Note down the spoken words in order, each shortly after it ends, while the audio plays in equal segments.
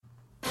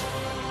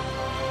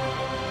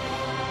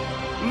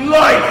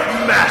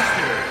Life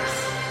Masters!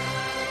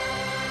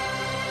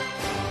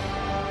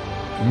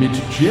 Mit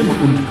Jim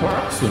und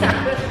Clarkson.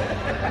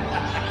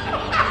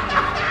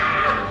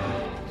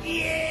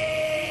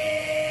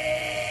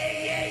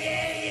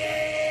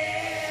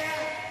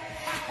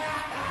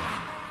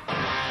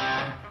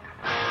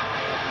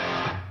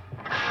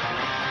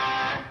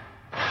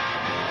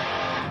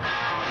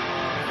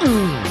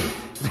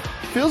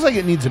 Feels like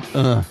it needs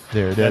a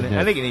there it is.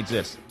 I think it needs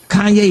this.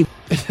 Kanye.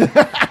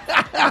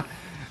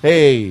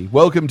 Hey,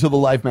 welcome to the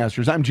Life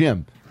Masters. I'm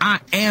Jim.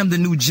 I am the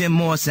new Jim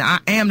Morrison. I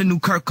am the new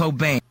Kurt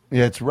Cobain.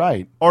 Yeah, that's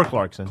right. Or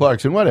Clarkson.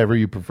 Clarkson, whatever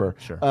you prefer.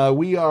 Sure.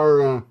 We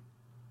are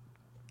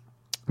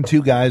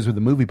two guys with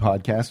a movie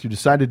podcast who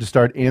decided to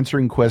start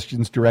answering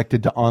questions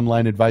directed to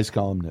online advice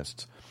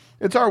columnists.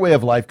 It's our way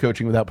of life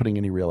coaching without putting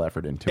any real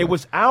effort into it. It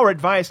was our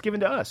advice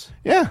given to us.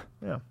 Yeah.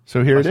 Yeah.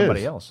 So here By it is.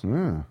 somebody else.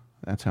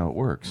 That's how it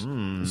works.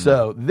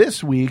 So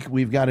this week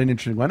we've got an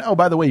interesting one. Oh,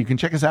 by the way, you can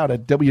check us out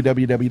at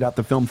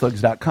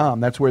www.thefilmthugs.com.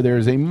 That's where there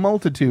is a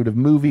multitude of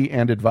movie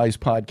and advice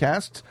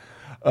podcasts.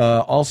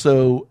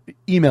 Also,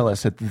 email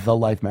us at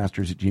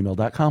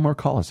thelifemasters@gmail.com or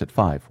call us at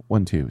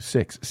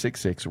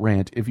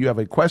 512-666-RANT if you have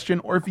a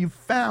question or if you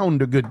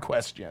found a good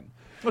question.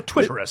 Well,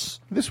 Twitter us.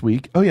 This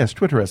week,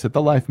 Twitter us at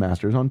The Life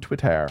Masters on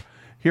Twitter.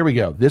 Here we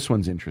go. This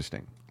one's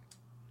interesting.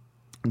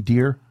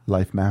 Dear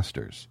Life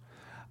Masters,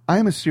 I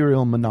am a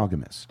serial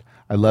monogamist.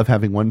 I love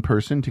having one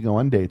person to go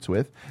on dates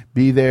with,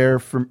 be there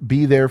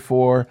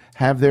for,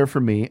 have there for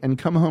me, and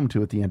come home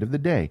to at the end of the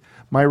day.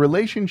 My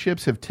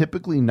relationships have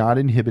typically not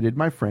inhibited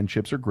my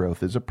friendships or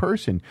growth as a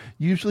person.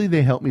 Usually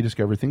they help me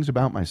discover things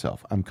about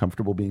myself. I'm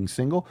comfortable being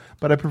single,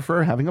 but I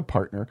prefer having a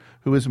partner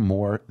who is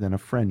more than a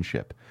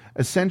friendship.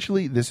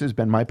 Essentially, this has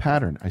been my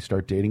pattern. I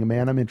start dating a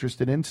man I'm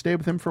interested in, stay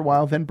with him for a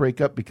while, then break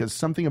up because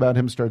something about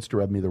him starts to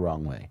rub me the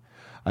wrong way.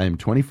 I am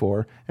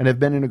 24 and have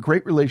been in a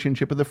great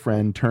relationship with a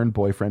friend turned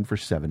boyfriend for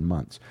 7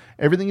 months.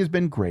 Everything has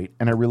been great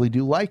and I really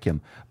do like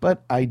him,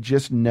 but I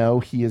just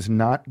know he is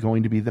not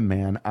going to be the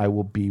man I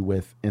will be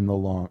with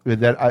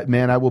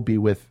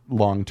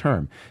long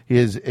term. He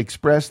has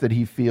expressed that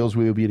he feels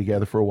we will be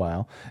together for a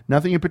while.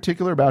 Nothing in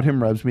particular about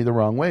him rubs me the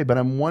wrong way, but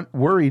I'm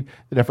worried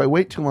that if I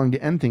wait too long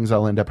to end things,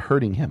 I'll end up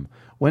hurting him.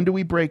 When do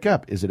we break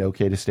up? Is it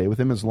okay to stay with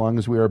him as long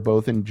as we are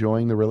both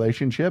enjoying the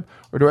relationship?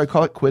 Or do I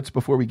call it quits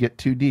before we get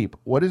too deep?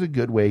 What is a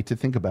good way to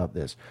think about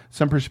this?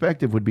 Some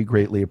perspective would be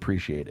greatly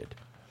appreciated.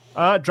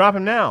 Drop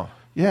him now.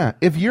 Yeah.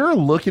 If you're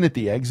looking at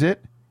the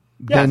exit,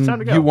 then it's time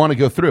to go. you want to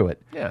go through it.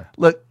 Yeah.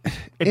 Look,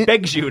 It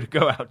begs you to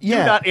go out.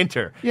 Yeah. Do not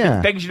enter. Yeah.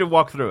 It begs you to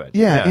walk through it.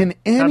 Yeah. Time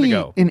to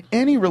go. In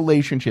any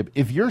relationship,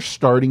 if you're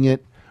starting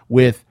it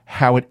with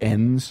how it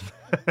ends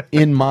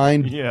in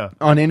mind Yeah.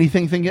 on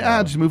anything, thinking,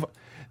 just move on.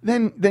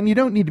 Then you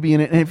don't need to be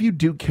in it. And if you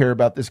do care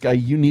about this guy,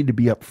 you need to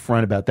be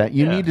upfront about that.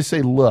 You need to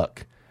say,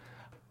 look,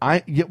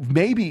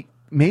 maybe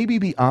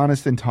be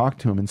honest and talk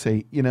to him and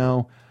say,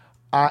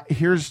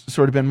 here's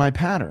sort of been my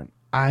pattern.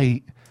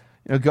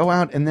 Go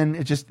out and then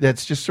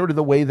that's just sort of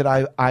the way that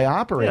I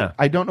operate. Yeah.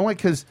 I don't know why,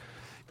 because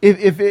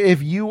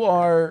if you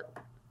are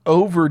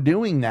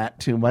overdoing that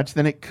too much,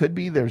 then it could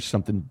be there's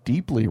something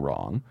deeply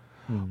wrong.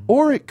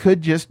 Or it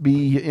could just be,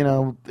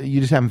 you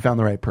just haven't found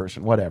the right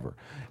person, whatever.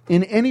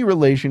 In any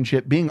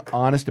relationship, being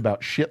honest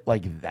about shit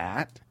like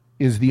that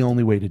is the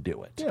only way to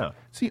do it. Yeah.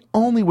 It's the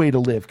only way to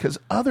live, because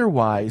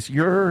otherwise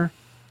you're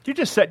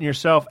just setting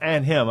yourself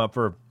and him up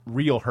for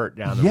real hurt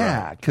down the road.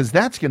 Yeah, because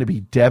that's going to be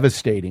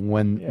devastating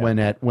when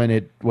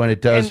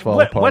it does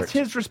fall apart. What's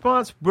his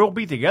response? We'll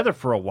be together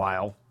for a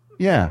while.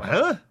 Yeah.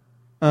 Huh?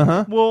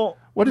 Uh-huh. Well,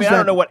 What is I that?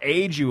 don't know what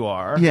age you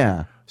are.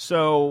 Yeah.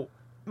 So,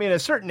 at a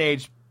certain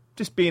age,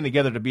 just being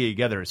together to be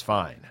together is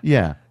fine.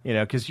 Yeah.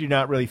 Because you're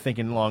not really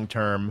thinking long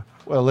term.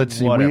 Well, let's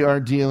see. Whatever. We are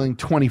dealing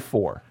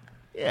 24.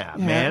 Yeah,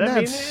 Yeah, man.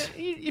 that's-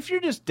 If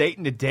you're just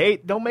dating to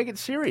date, don't make it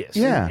serious.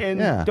 Yeah, And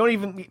yeah. don't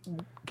even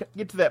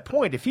get to that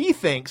point. If he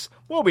thinks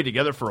we'll be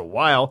together for a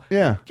while,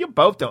 Yeah. you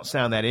both don't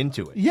sound that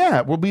into it.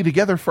 Yeah, we'll be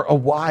together for a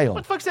while.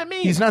 What the fuck's that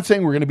mean? He's not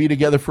saying we're going to be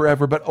together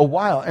forever, but a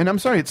while. And I'm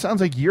sorry, it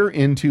sounds like you're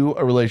into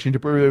a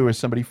relationship with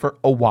somebody for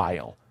a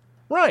while.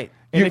 Right.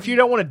 And if you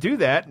don't want to do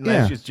that, and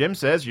Yeah. as Jim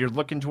says, you're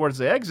looking towards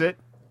the exit,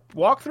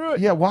 walk through it.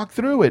 Yeah, walk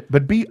through it,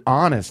 but be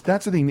honest.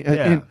 That's the thing. Yeah.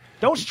 And-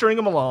 Don't string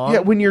them along. yeah,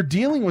 when you're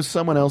dealing with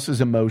someone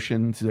else's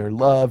emotions, their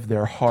love,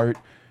 their heart,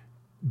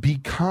 be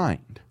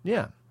kind.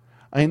 Yeah.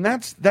 I mean,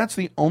 that's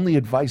the only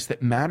advice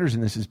that matters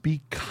in this is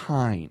be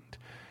kind.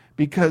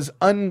 Because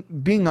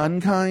being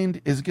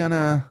unkind is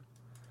gonna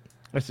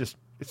It's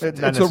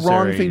it's a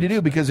wrong thing to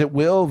do, because it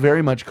will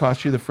very much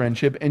cost you the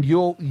friendship, and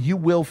you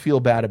will feel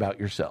bad about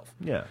yourself.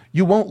 Yeah.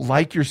 You won't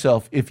like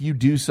yourself if you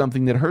do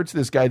something that hurts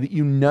this guy that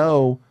you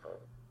know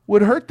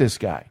would hurt this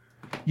guy.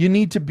 You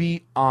need to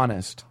be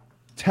honest.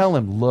 Tell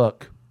him,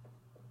 look,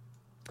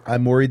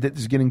 I'm worried that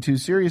this is getting too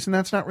serious, and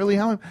that's not really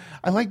how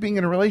I like being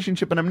in a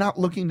relationship, and I'm not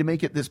looking to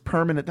make it this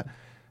permanent.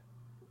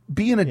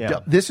 Be an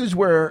adult. This is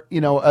where,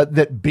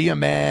 that be a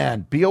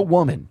man, be a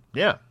woman.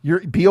 Yeah.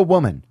 Be a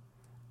woman.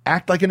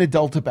 Act like an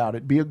adult about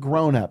it. Be a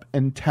grown-up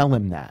and tell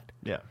him that.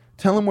 Yeah.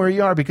 Tell him where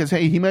you are, because,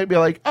 hey, he might be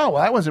like, oh,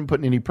 well, I wasn't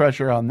putting any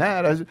pressure on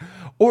that.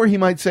 Or he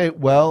might say,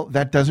 well,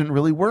 that doesn't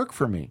really work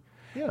for me.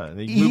 Yeah,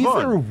 and you move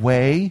Either on.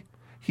 way,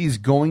 he's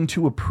going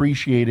to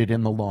appreciate it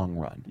in the long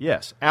run.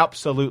 Yes,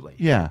 absolutely.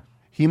 Yeah.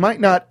 He might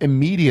not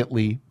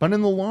immediately, but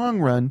in the long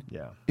run,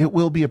 Yeah. it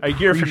will be A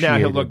appreciated. year from now,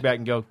 he'll look back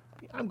and go,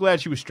 I'm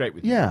glad she was straight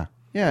with you. Yeah.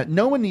 Yeah.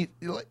 No one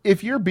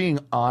if you're being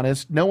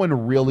honest, no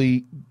one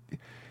really.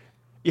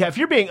 Yeah, if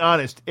you're being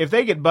honest, if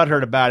they get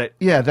butthurt about it,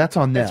 Yeah, that's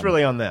on them. that's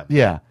really on them.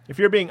 Yeah. If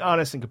you're being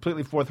honest and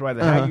completely forthright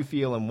about how you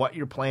feel and what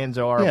your plans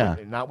are, Yeah.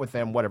 not with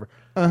them, whatever.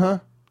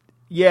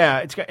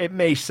 Yeah, it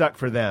may suck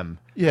for them.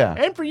 Yeah.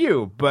 And for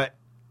you, but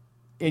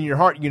in your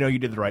heart, you know you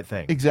did the right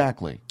thing.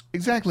 Exactly.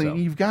 Exactly. So.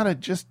 You've got to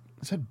just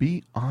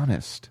be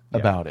honest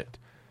about it.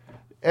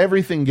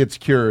 Everything gets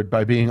cured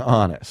by being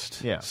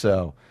honest. Yeah.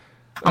 So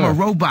I'm a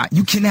robot.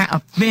 You cannot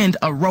offend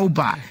a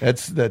robot.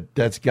 that's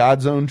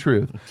God's own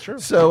truth. True.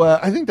 So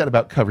I think that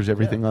about covers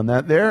everything on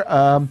that there.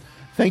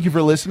 Thank you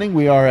for listening.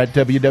 We are at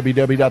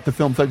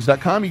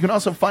www.thefilmthugs.com. You can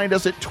also find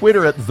us at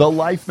Twitter at The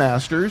Life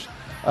Masters.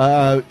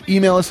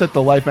 Email us at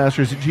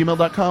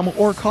thelifemasters@gmail.com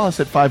or call us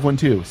at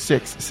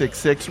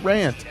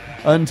 512-666-RANT.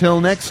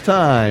 Until next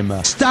time.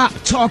 Stop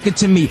talking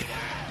to me.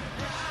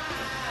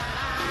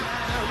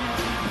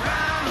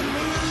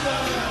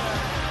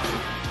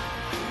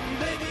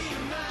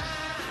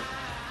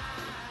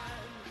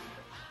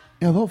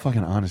 Yeah, the whole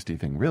fucking honesty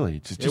thing, really.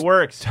 Just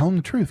works. Tell them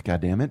the truth,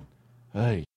 goddammit. Hey.